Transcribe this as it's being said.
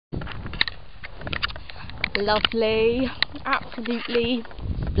Lovely, absolutely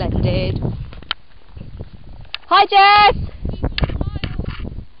splendid. Hi Jess!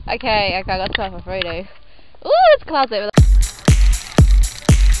 Okay, I got to have a photo. Ooh, there's clouds over there.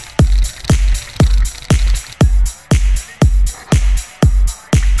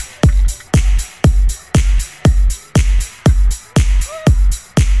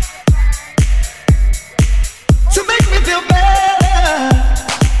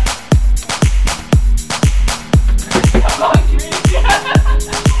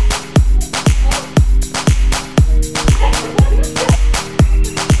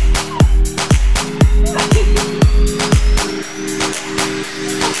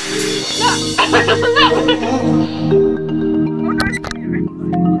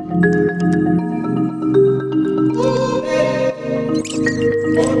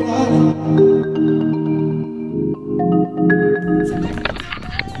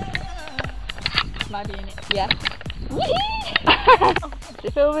 Yeah. Is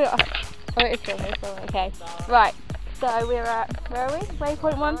it filming? Oh, it's filming, okay. Right, so we're at, where are we?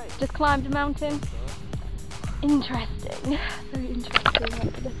 Waypoint 1, just climbed a mountain. Interesting, very interesting. Let's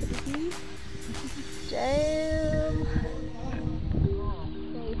look at the view. Damn.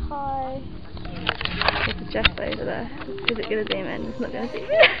 Say hi. There's a Jeff over there. Is it going to zoom in? It's not going to zoom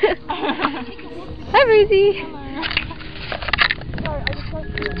in. Hi Rosie. Sorry, I just like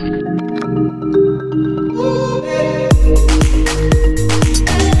to...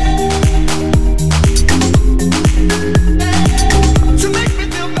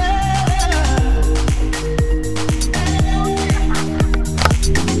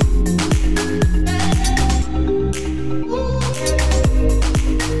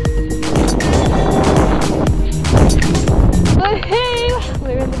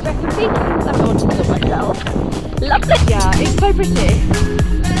 We're in the Brecon Beacons. I'm going to look myself. Lovely! Yeah, it's so pretty.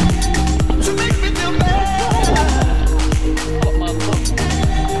 To make me feel better.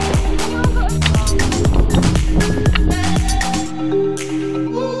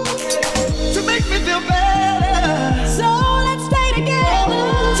 To make me feel better. So let's stay together.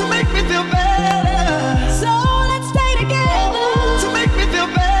 To make me feel better. So let's stay together. To make me feel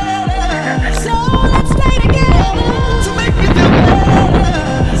better. So let's stay together. To make me feel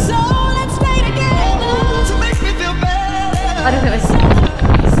better. So let's stay together. To make me feel better. I don't know.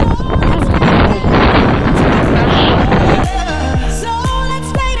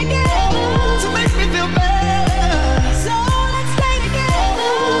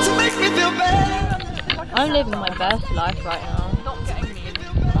 I'm living my best life right now.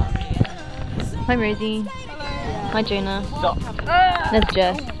 Hi Rosie. Hi Jonah. There's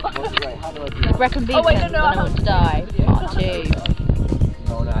Jess. Brecon Beacons, when I want to die. Part 2.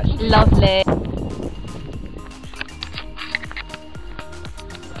 Lovely.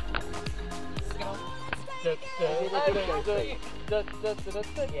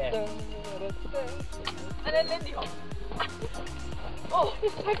 And then Lindy on. Oh,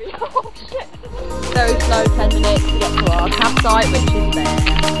 it's heavy. Oh shit. Very slow, 10 minutes to get to our campsite, which is there.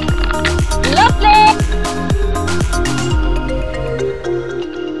 Lovely!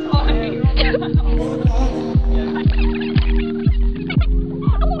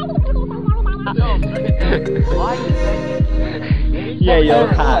 Yeah, you're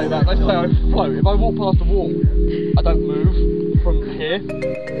a cat. They say I float. If I walk past the wall, I don't move from here. So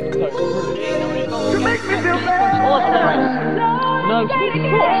it's brilliant. You make me feel bad! No,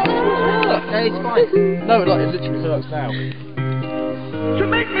 it's fine. No, like, it literally hurts now. To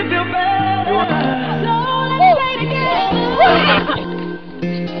make me feel bad.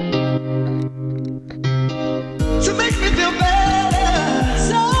 To make me feel better.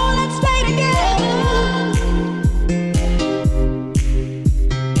 So let's stay together.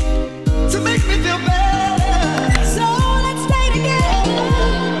 To make me feel better. So let's stay together.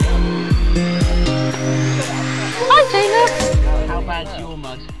 Hi Taylor. How bad's your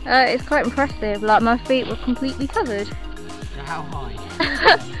mud? It's quite impressive, like my feet were completely covered. How high?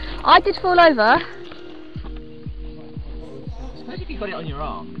 I did fall over. Suppose if you got it on your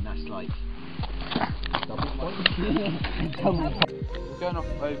arm, and that's like... We're going off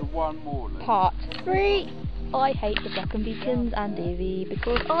over one more. Part 3. I hate the Brecon Beacons and Davy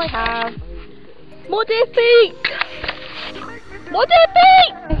because I have more deer feet! More deer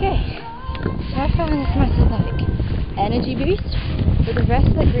feet! Okay, so I found this massive like energy boost, but the rest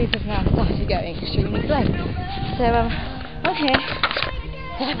of the group has now started going extremely slow. So I'm here,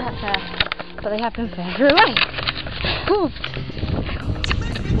 they're back there, but they have been further away. Ooh.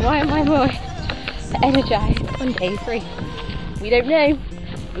 Why am I more energised on day 3? We don't know.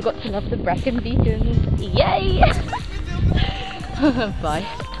 We've got to love the Brecon Beacons. Yay! Bye.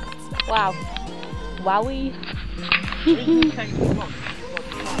 Wow. Wowie.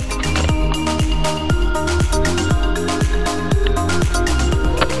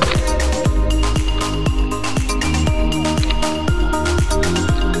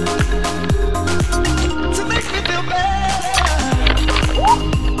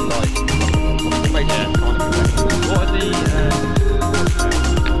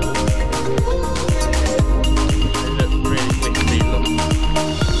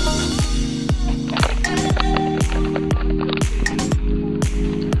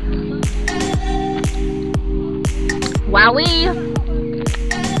 Wowie!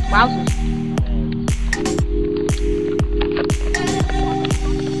 Wowzers.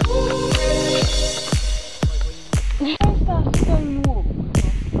 Stone wall.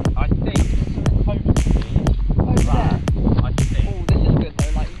 I think hopefully Over there. I think. Oh, this is good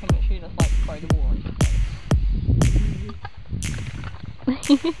though, like you can literally just like throw the wall on your face.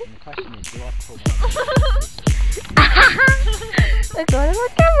 The question is, do I pull my I got it on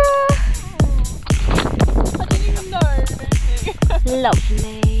camera. I didn't even know, Lucy.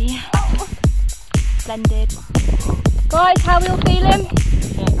 Lovely. Splendid. Guys, how are we all feeling?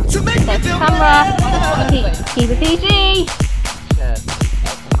 There's the camera. Keep it PG.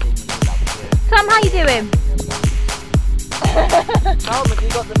 Sam, how you doing? How much you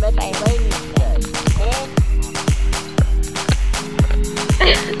got the Mediterranean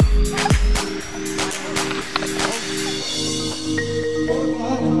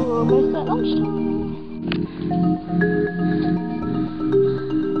Almost at lunchtime.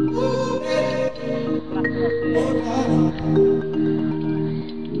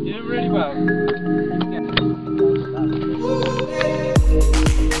 You did really well.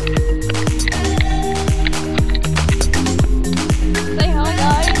 Say hi,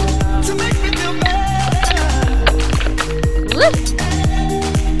 guys.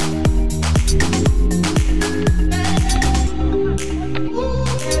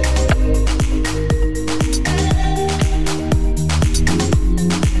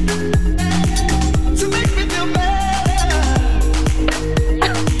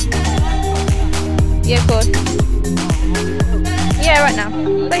 Yeah, of course. Yeah, right now.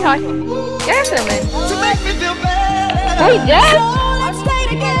 Say hi. Yeah, filming. Hey, Jess.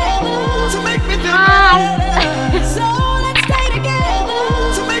 Hi.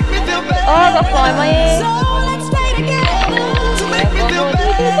 Oh, I got fly in my ear.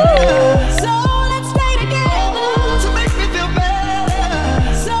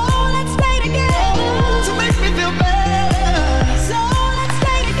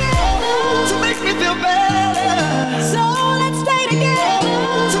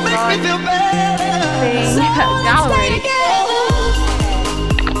 Gallery.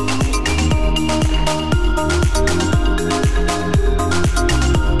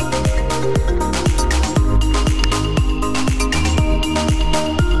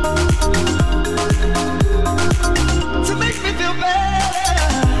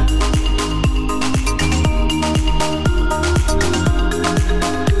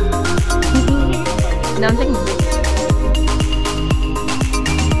 No, I'm taking the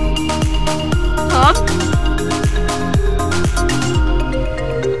Tom?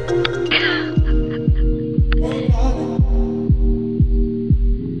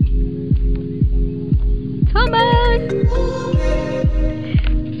 Come on!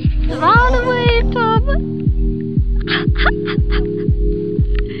 Run away, Tom!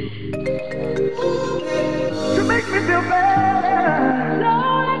 To make me feel better, so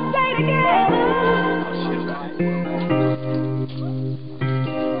let's stay together.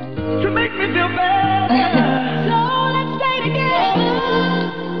 To make me feel better, so let's stay together.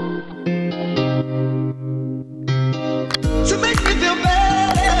 To make me feel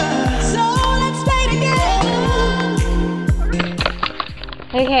better, so let's stay together.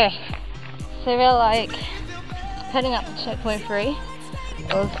 Okay, so we're like heading up to checkpoint 3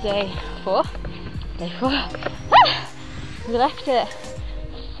 of day 4. Day 4. We left at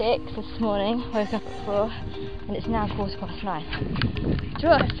 6 this morning, woke up at 4, and it's now 9:15. Do you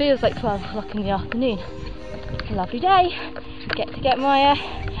know what? It feels like 12 o'clock in the afternoon. It's a lovely day. Get my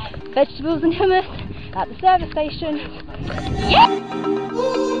vegetables and hummus at the service station. Yeah!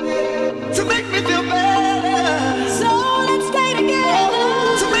 To make me feel better, so let's stay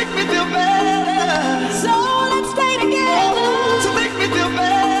together. To make me feel better, so let's stay together. To make me feel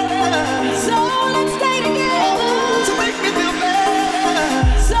better, so let's stay together. To make me feel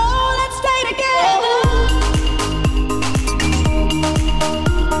better, so let's stay together.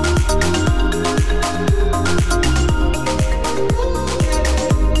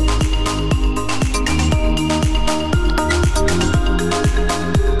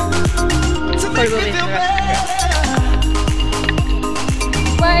 will be for the rest of the trip.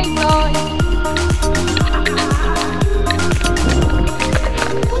 Wait, guys.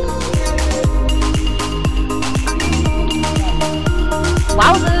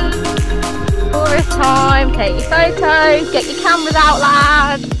 Wowzers! Tourist time, take your photos, get your cameras out,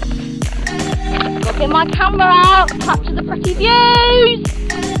 lads. Gotta get my camera out, capture the pretty views.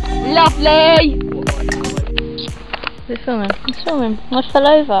 Lovely. Is it filming? It's filming. I fell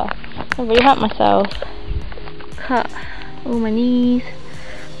over. I really hurt myself. Cut all my knees,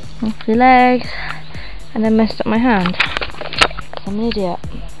 off my legs, and then messed up my hand. I'm an idiot.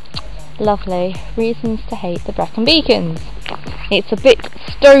 Lovely. Reasons to hate the Brecon Beacons. It's a bit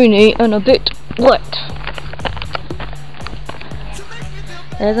stony and a bit wet.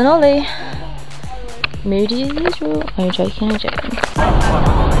 There's an ollie. Moody as usual. Oh, joking, I'm joking.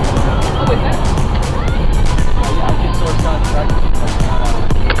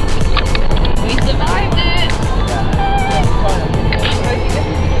 We survived it!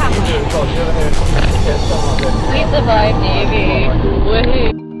 We survived, Davey.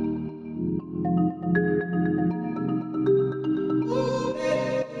 Woohoo!